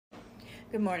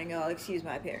Good morning, y'all. Excuse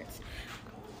my appearance.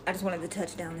 I just wanted to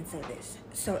touch down and say this.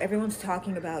 So everyone's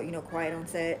talking about, Quiet on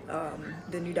Set,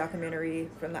 the new documentary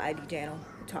from the ID channel,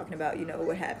 talking about,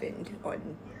 what happened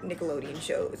on Nickelodeon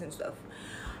shows and stuff.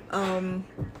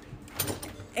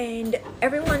 And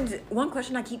one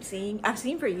question I've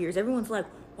seen for years, everyone's like,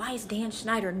 why is Dan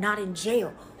Schnneider not in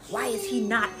jail? Why is he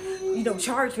not,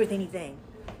 charged with anything?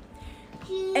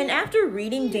 And after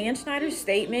reading Dan Schneider's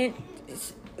statement,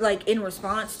 like in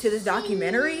response to this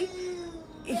documentary,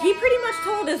 he pretty much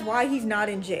told us why he's not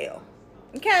in jail.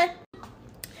 Okay?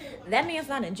 That man's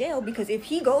not in jail because if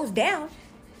he goes down,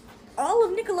 all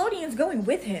of Nickelodeon's going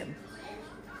with him.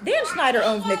 Dan Schneider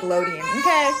owns Nickelodeon,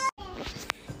 okay?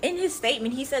 In his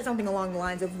statement, he said something along the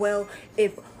lines of, well,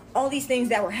 if all these things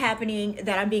that were happening,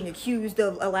 that I'm being accused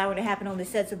of allowing to happen on the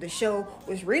sets of the show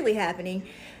was really happening,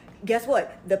 guess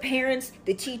what? The parents,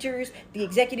 the teachers, the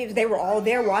executives, they were all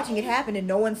there watching it happen and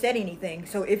no one said anything.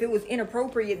 So if it was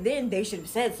inappropriate then, they should have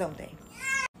said something.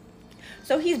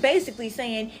 So he's basically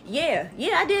saying, yeah,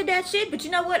 I did that shit, but you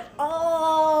know what?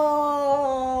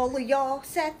 All of y'all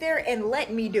sat there and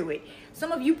let me do it.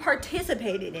 Some of you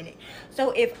participated in it.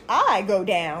 So if I go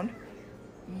down,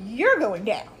 you're going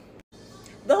down.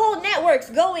 The whole network's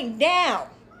going down.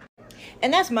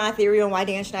 And that's my theory on why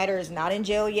Dan Schneider is not in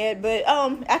jail yet. But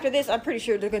after this, I'm pretty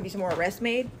sure there's going to be some more arrests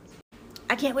made.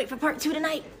 I can't wait for part 2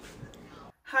 tonight.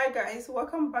 Hi guys,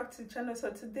 welcome back to the channel. So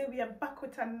today we are back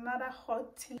with another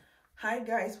hot tea. Hi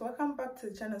guys, welcome back to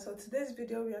the channel. So today's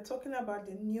video we are talking about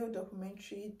the new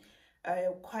documentary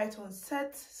Quiet on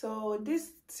Set. So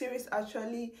this series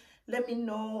actually let me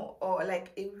know, or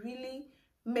like it really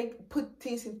put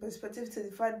things in perspective to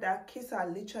the fact that kids are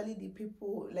literally the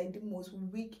people, like the most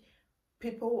weak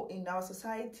people in our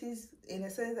societies, in a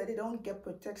sense that they don't get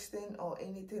protection or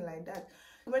anything like that.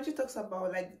 When she talks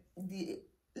about like the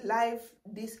life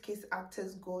these kids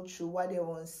actors go through while they're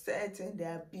on set and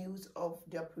the abuse of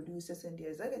their producers and their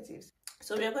executives.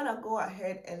 So we're gonna go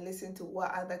ahead and listen to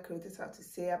what other creators have to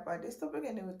say about this topic,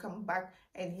 and then we come back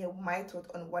and hear my thought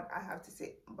on what I have to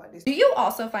say about this. Do you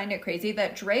also find it crazy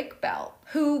that Drake Bell,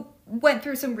 who went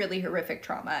through some really horrific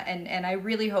trauma, and I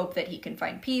really hope that he can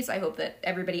find peace. I hope that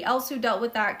everybody else who dealt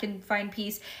with that can find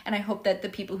peace, and I hope that the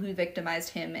people who victimized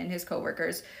him and his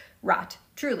coworkers rot,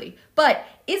 truly. But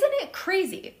isn't it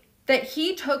crazy that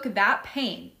he took that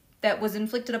pain that was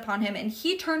inflicted upon him and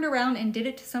he turned around and did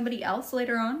it to somebody else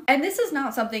later on? And this is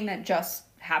not something that just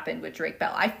happened with Drake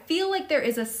Bell. I feel like there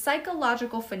is a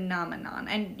psychological phenomenon,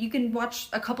 and you can watch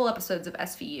a couple episodes of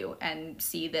SVU and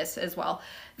see this as well,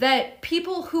 that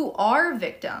people who are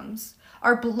victims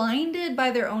are blinded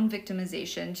by their own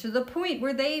victimization to the point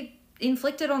where they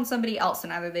inflict it on somebody else,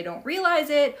 and either they don't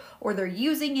realize it or they're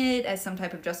using it as some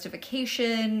type of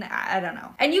justification. I don't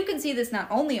know. And you can see this not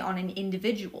only on an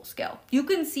individual scale, you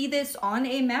can see this on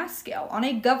a mass scale, on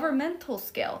a governmental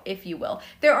scale, if you will.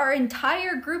 There are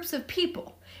entire groups of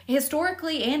people,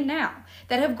 historically and now,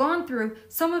 that have gone through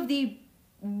some of the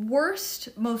worst,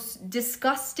 most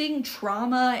disgusting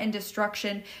trauma and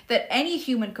destruction that any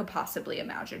human could possibly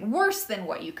imagine. Worse than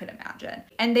what you could imagine.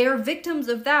 And they are victims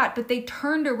of that, but they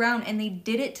turned around and they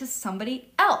did it to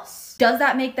somebody else. Does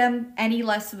that make them any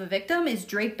less of a victim? Is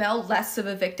Drake Bell less of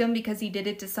a victim because he did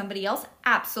it to somebody else?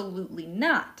 Absolutely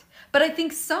not. But I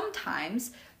think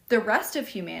sometimes the rest of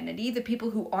humanity, the people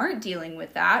who aren't dealing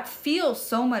with that, feel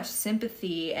so much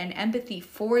sympathy and empathy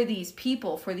for these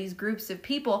people, for these groups of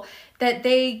people, that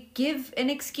they give an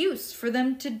excuse for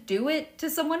them to do it to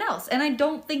someone else. And I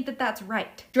don't think that that's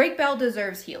right. Drake Bell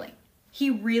deserves healing. He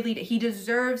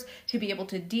deserves to be able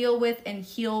to deal with and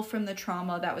heal from the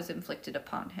trauma that was inflicted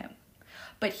upon him.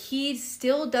 But he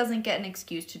still doesn't get an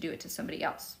excuse to do it to somebody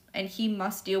else. And he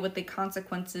must deal with the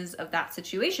consequences of that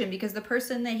situation because the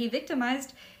person that he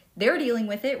victimized, they're dealing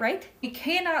with it, right? We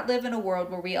cannot live in a world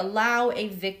where we allow a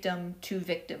victim to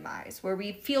victimize, where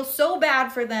we feel so bad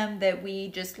for them that we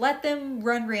just let them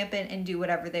run rampant and do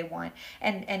whatever they want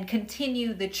and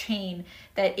continue the chain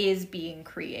that is being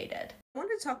created. I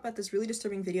wanted to talk about this really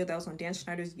disturbing video that was on Dan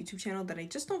Schneider's YouTube channel that I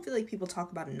just don't feel like people talk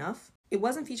about enough. It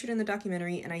wasn't featured in the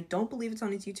documentary, and I don't believe it's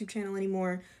on his YouTube channel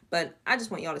anymore, but I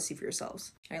just want y'all to see for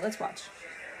yourselves. All right, let's watch.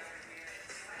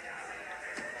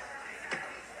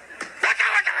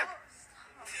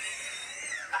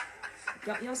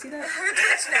 Y'all see that?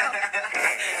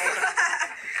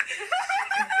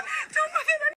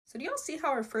 So do y'all see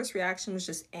how her first reaction was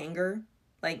just anger?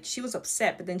 Like, she was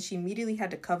upset, but then she immediately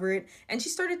had to cover it, and she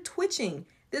started twitching.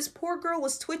 This poor girl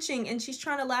was twitching, and she's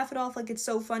trying to laugh it off like it's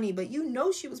so funny, but you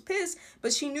know she was pissed,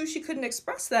 but she knew she couldn't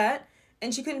express that,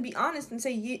 and she couldn't be honest and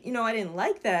say, you know, I didn't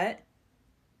like that,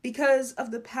 because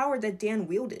of the power that Dan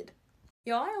wielded.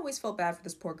 Y'all, I always felt bad for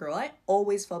this poor girl. I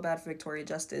always felt bad for Victoria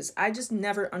Justice. I just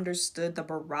never understood the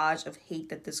barrage of hate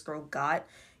that this girl got,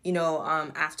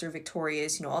 after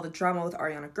Victorious, all the drama with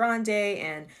Ariana Grande.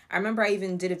 And I remember I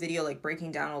even did a video like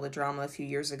breaking down all the drama a few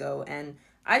years ago. And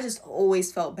I just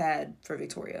always felt bad for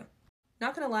Victoria.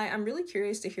 Not gonna lie, I'm really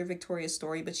curious to hear Victoria's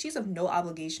story, but she's of no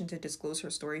obligation to disclose her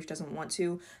story if she doesn't want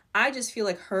to. I just feel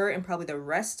like her and probably the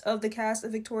rest of the cast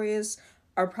of Victorious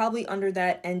are probably under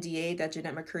that NDA that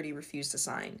Jeanette McCurdy refused to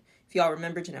sign. If y'all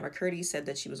remember, Jeanette McCurdy said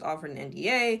that she was offered an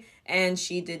NDA and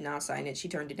she did not sign it. She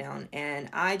turned it down. And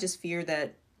I just fear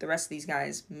that the rest of these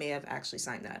guys may have actually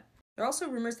signed that. There are also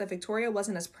rumors that Victoria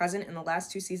wasn't as present in the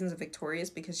last 2 seasons of Victorious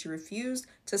because she refused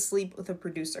to sleep with a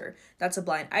producer. That's a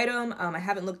blind item. I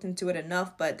haven't looked into it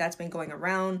enough, but that's been going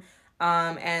around.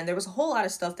 And there was a whole lot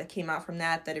of stuff that came out from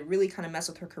that it really kind of messed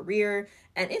with her career.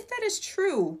 And if that is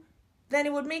true, then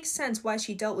it would make sense why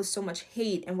she dealt with so much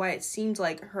hate and why it seemed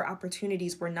like her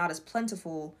opportunities were not as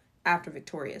plentiful after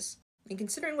Victorious. And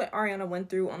considering what Ariana went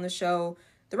through on the show,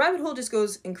 the rabbit hole just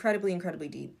goes incredibly, incredibly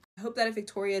deep. I hope that if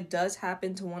Victoria does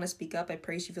happen to want to speak up, I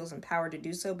pray she feels empowered to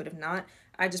do so. But if not,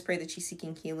 I just pray that she's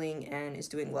seeking healing and is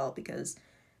doing well, because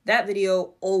that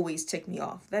video always ticked me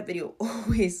off. That video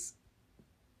always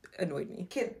annoyed me.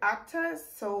 Kid actors,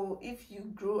 so if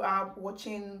you grew up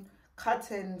watching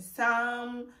Cotton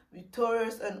Sam,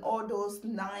 Victorious, and all those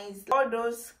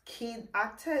kid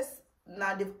actors,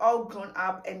 now they've all grown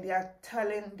up and they are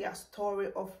telling their story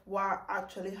of what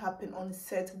actually happened on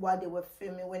set while they were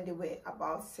filming when they were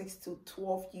about 6 to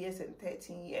 12 years and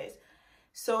 13 years.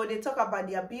 So they talk about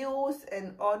the abuse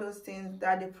and all those things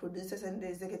that the producers and the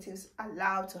executives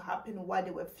allowed to happen while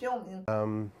they were filming.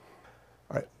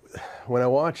 When I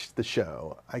watched the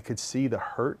show, I could see the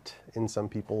hurt in some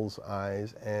people's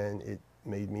eyes, and it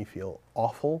made me feel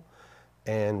awful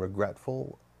and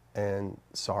regretful and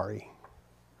sorry.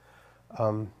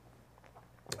 I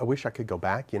wish I could go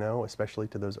back, especially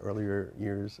to those earlier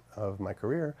years of my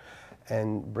career,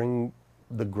 and bring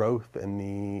the growth and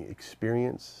the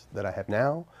experience that I have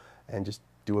now and just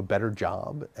do a better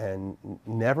job and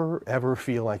never ever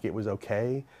feel like it was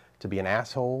okay to be an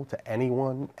asshole to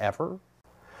anyone ever.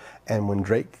 And when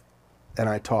Drake and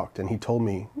I talked and he told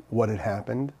me what had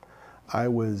happened, I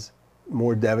was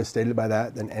more devastated by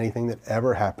that than anything that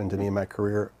ever happened to me in my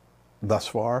career thus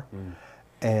far.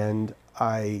 And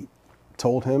I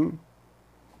told him,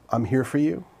 I'm here for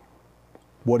you.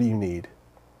 What do you need?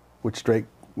 Which Drake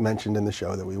mentioned in the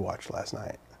show that we watched last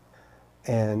night.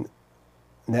 And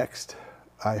next,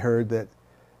 I heard that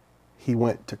he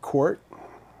went to court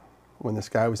when this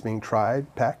guy was being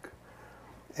tried, Peck.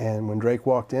 And when Drake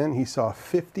walked in, he saw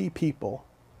 50 people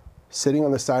sitting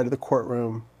on the side of the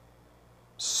courtroom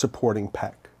supporting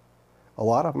Peck. A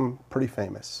lot of them pretty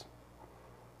famous.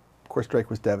 Of course, Drake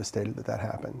was devastated that that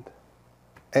happened.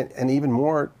 And even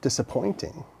more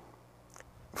disappointing,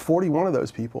 41 of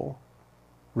those people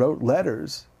wrote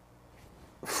letters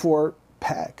for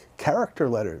Peck, character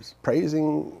letters,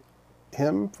 praising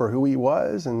him for who he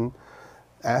was and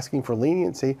asking for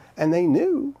leniency. And they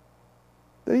knew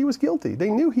that he was guilty. They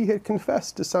knew he had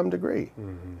confessed to some degree,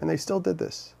 and they still did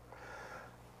this.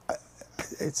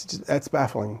 That's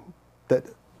baffling that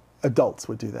adults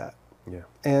would do that. Yeah.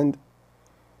 And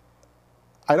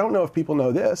I don't know if people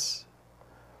know this,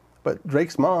 but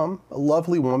Drake's mom, a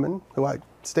lovely woman who I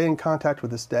stay in contact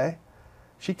with this day,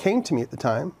 she came to me at the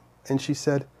time and she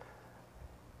said,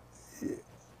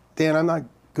 Dan, I'm not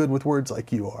good with words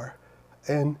like you are.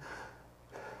 And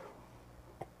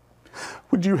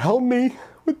would you help me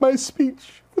with my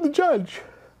speech for the judge?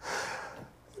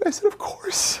 And I said, of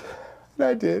course. And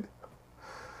I did.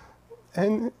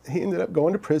 And he ended up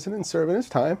going to prison and serving his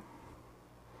time.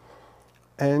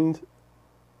 And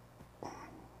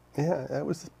yeah, that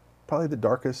was probably the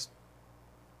darkest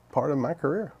part of my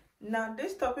career. Now,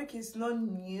 this topic is not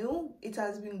new. It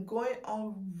has been going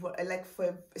on like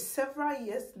for several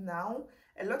years now.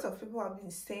 A lot of people have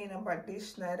been saying about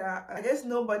this Schnneider. I guess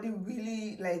nobody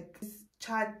really like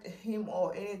charged him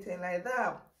or anything like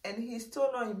that. And he's still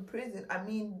not in prison. I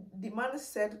mean, the man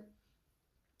said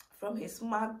from his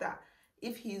mouth that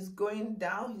if he's going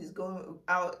down, he's going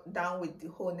down with the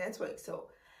whole network. So,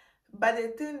 but the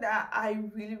thing that I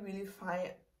really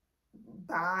find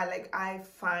bad, like I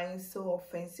find so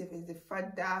offensive, is the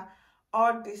fact that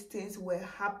all these things were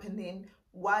happening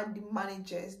while the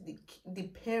managers, the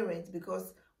parents,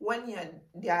 because when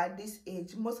they are at this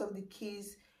age, most of the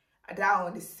kids that are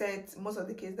on the set, most of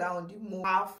the kids that are on the move,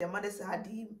 their mothers are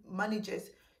the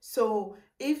managers. So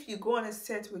if you go on a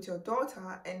set with your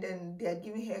daughter and then they're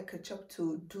giving her ketchup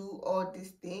to do all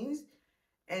these things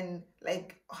and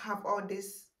like have all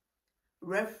this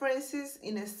references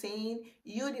in a scene.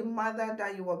 You, the mother,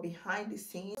 that you were behind the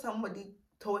scene. Somebody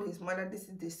told his mother this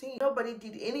is the scene. Nobody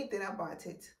did anything about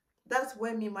it. That's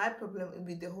where my problem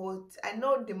with the whole. I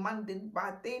know the man did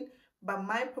bad thing, but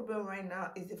my problem right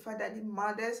now is the fact that the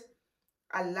mothers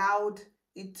allowed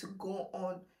it to go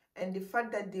on, and the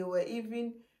fact that they were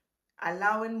even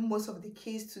allowing most of the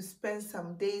kids to spend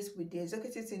some days with the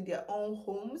executives in their own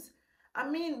homes. I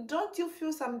mean, don't you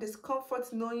feel some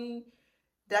discomfort knowing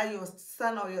that your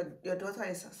son or your daughter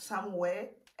is somewhere?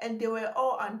 And they were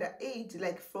all underage,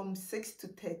 like from 6 to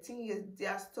 13 years. They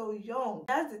are still young.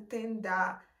 That's the thing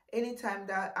that anytime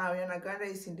that Ariana Grande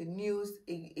is in the news,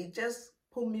 it just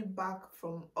pull me back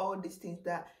from all these things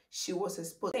that she was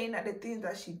exposed. Saying that the things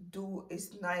that she do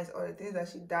is nice or the things that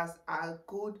she does are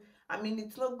good. I mean,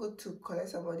 it's not good to collect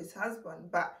somebody's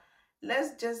husband, but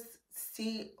let's just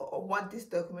see what this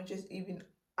documentary is even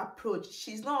approach.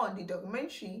 She's not on the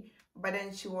documentary, but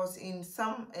then she was in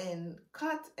some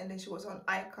Cut, and then she was on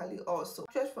iCarly also.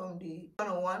 Just from the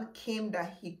 101 came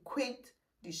that he quit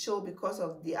the show because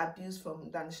of the abuse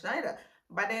from Dan Schnneider,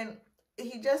 but then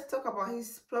he just talked about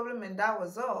his problem, and that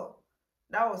was all.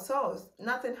 That was all.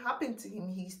 Nothing happened to him.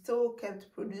 He still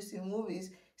kept producing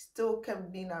movies, still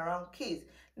kept being around kids.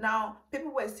 Now,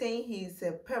 people were saying he's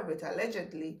a pervert,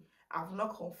 allegedly. I've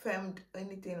not confirmed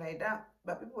anything like that,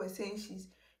 but people were saying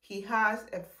he has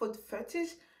a foot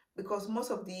fetish, because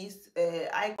most of these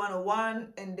I-101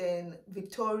 and then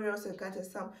Victorious and kind of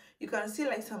some, you can see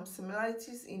like some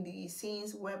similarities in the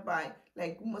scenes whereby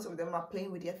like most of them are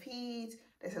playing with their feet.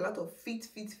 There's a lot of feet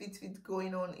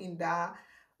going on in the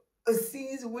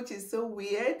scenes, which is so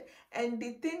weird. And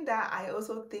the thing that I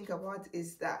also think about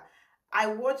is that I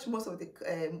watched most of the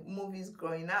movies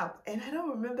growing up, and I don't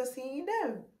remember seeing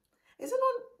them. Is it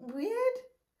not weird?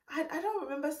 I don't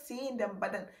remember seeing them,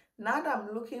 but then now that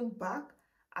I'm looking back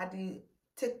at the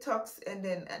TikToks and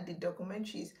then at the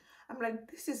documentaries, I'm like,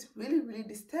 this is really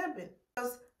disturbing.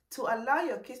 Because to allow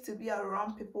your kids to be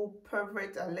around people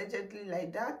pervert allegedly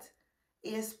like that,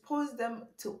 it exposed them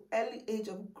to early age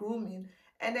of grooming.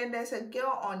 And then there's a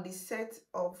girl on the set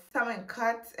of Sam &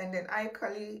 Cat and then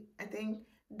iCarly, I think,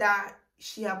 that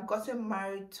she have gotten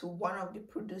married to one of the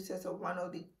producers or one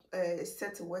of the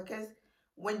set workers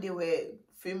when they were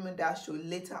filming that show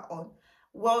later on.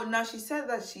 Well, now she said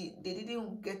that they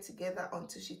didn't get together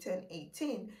until she turned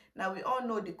 18. Now we all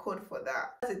know the code for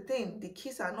that. That's the thing, the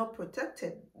kids are not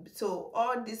protected. So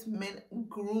all these men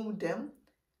groom them,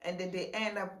 and then they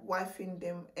end up wifing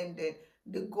them, and then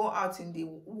they go out in the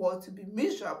world to be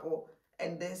miserable,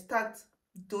 and then start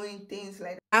doing things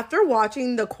like that. After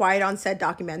watching the Quiet on Set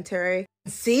documentary,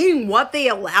 seeing what they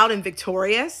allowed in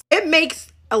Victorious, it makes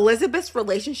Elizabeth's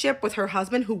relationship with her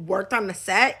husband who worked on the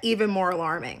set even more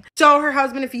alarming. So her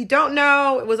husband, if you don't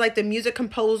know, it was like the music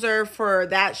composer for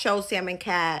that show, Sam &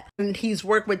 Cat, and he's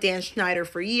worked with Dan Schnneider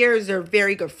for years. They're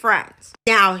very good friends.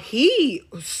 Now, he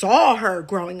saw her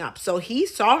growing up. So he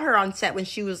saw her on set when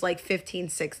she was like 15,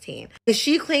 16. And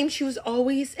she claimed she was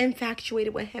always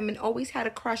infatuated with him and always had a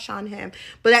crush on him,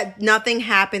 but that nothing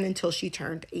happened until she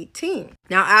turned 18.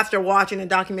 Now, after watching the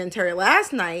documentary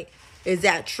last night, is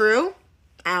that true?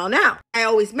 I don't know. I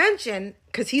always mention,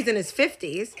 because he's in his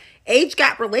 50s, age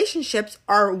gap relationships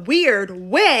are weird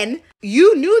when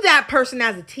you knew that person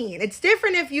as a teen. It's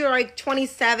different if you're like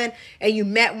 27 and you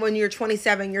met when you're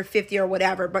 27, you're 50 or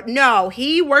whatever. But no,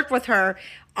 he worked with her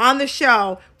on the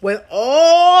show when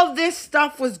all this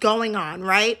stuff was going on,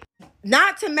 right?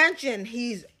 Not to mention,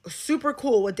 he's super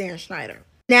cool with Dan Schnneider.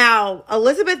 Now,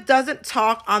 Elizabeth doesn't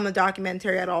talk on the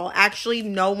documentary at all. Actually,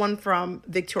 no one from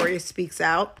Victorious speaks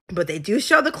out, but they do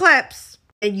show the clips.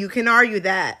 And you can argue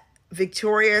that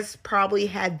Victorious probably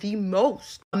had the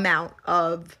most amount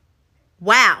of,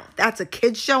 wow, that's a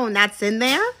kid's show and that's in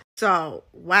there? So,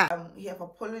 wow. He have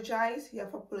apologized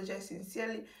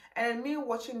sincerely. And then me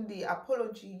watching the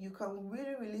apology, you can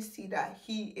really see that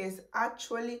he is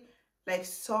actually like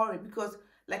sorry, because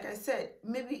like I said,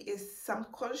 maybe it's some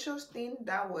conscious thing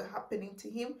that were happening to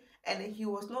him, and he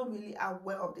was not really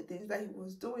aware of the things that he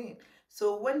was doing.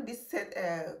 So when this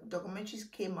documentaries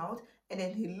came out, and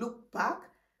then he looked back,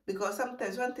 because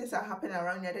sometimes when things are happening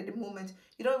around you at the moment,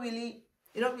 you don't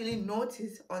really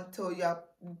notice until you are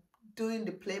doing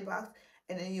the playbacks,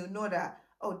 and then you know that,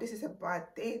 oh, this is a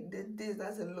bad thing, this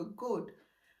doesn't look good.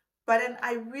 But then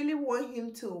I really want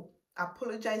him to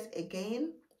apologize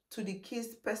again to the kids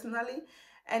personally.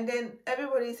 And then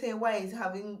everybody is saying why he's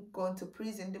having gone to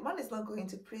prison. The man is not going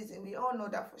to prison. We all know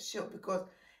that for sure, because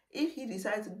if he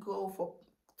decides to go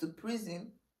to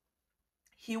prison,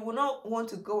 he will not want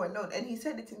to go alone. And he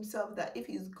said it himself that if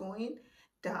he's going,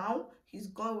 down, he's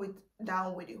going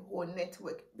down with the whole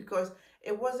network, because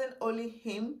it wasn't only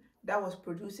him that was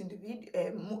producing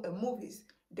the movies.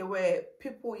 There were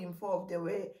people involved. There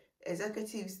were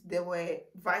executives, there were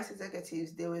vice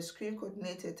executives, there were screen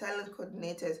coordinators, talent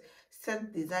coordinators,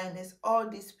 set designers. All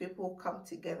these people come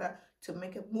together to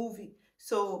make a movie.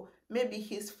 So maybe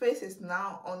his face is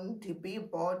now on the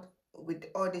billboard with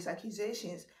all these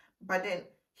accusations, but then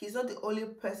he's not the only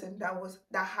person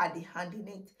that had a hand in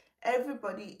it.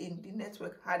 Everybody in the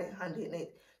network had a hand in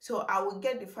it. So I will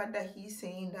get the fact that he's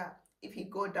saying that if he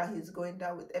go down, he's going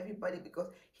down with everybody,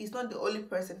 because he's not the only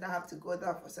person that have to go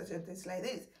down for certain things like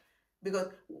this. Because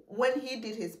when he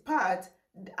did his part,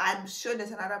 I'm sure there's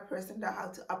another person that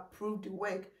had to approve the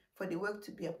work for the work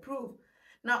to be approved.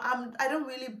 Now, I don't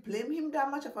really blame him that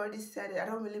much. I've already said it. I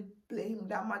don't really blame him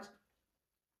that much.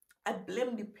 I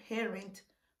blame the parent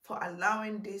for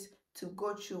allowing this to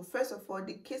go through. First of all,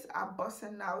 the kids are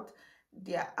busting out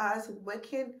their ass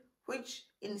working, which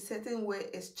in a certain way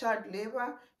is child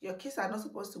labor. Your kids are not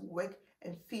supposed to work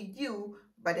and feed you,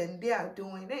 but then they are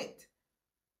doing it.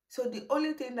 So the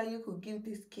only thing that you could give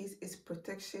these kids is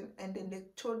protection, and then the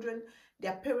children,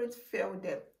 their parents fail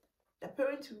them. The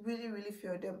parents really, really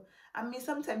fail them. I mean,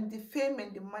 sometimes the fame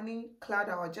and the money cloud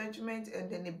our judgment,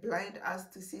 and then they blind us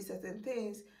to see certain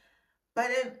things. But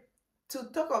then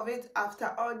to talk of it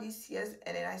after all these years,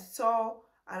 and then I saw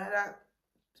another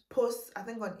post, I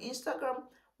think on Instagram,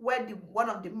 where one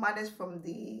of the mothers from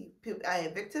the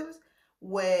victims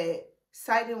were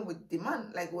siding with the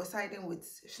man, like were siding with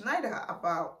Schnneider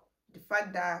about the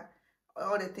fact that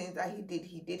all the things that he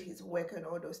did his work and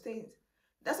all those things.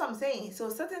 That's what I'm saying. So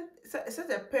such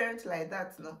a parent like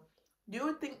that, no, do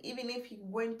you think even if he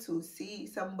went to see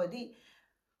somebody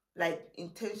like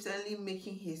intentionally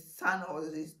making his son or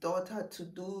his daughter to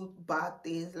do bad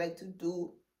things, like to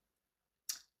do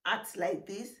acts like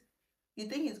this, you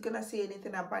think he's gonna say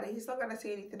anything about it? He's not gonna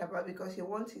say anything about it, because he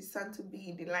wants his son to be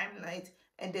in the limelight,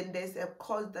 and then there's a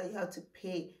cost that you have to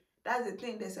pay. That's the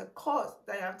thing, there's a cost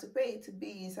that you have to pay to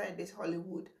be inside this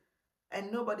Hollywood, and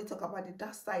nobody talk about the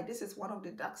dark side. This is one of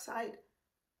the dark side.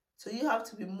 So you have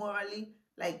to be morally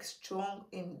like strong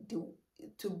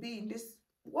to be in this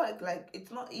work. Like,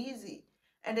 it's not easy.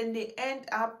 And then they end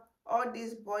up, all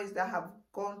these boys that have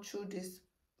gone through this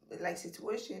like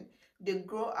situation, they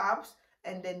grow up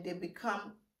and then they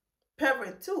become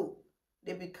pervert too.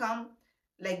 They become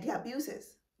like the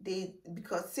abusers.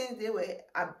 Because since they were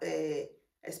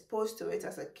exposed to it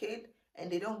as a kid, and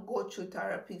they don't go through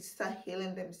therapy, start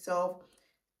healing themselves,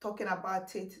 talking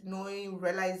about it, knowing,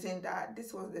 realizing that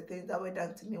this was the things that were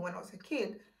done to me when I was a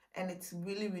kid, and it's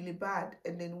really, really bad,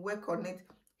 and then work on it,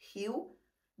 heal,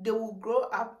 they will grow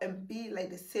up and be like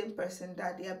the same person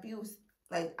that they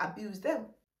abuse them.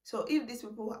 So if these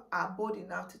people are bold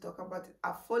enough to talk about it,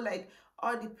 I feel like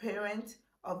all the parents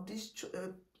of these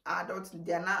adults,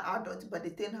 they are not adults, but the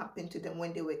thing happened to them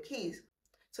when they were kids.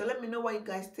 So let me know what you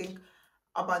guys think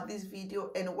about this video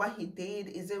and what he did.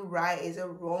 Is it right? Is it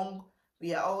wrong?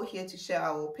 We are all here to share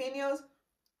our opinions.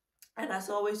 And as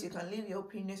always, you can leave your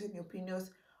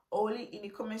opinions only in the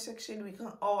comment section. We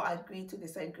can all agree to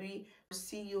disagree.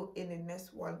 See you in the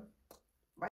next one.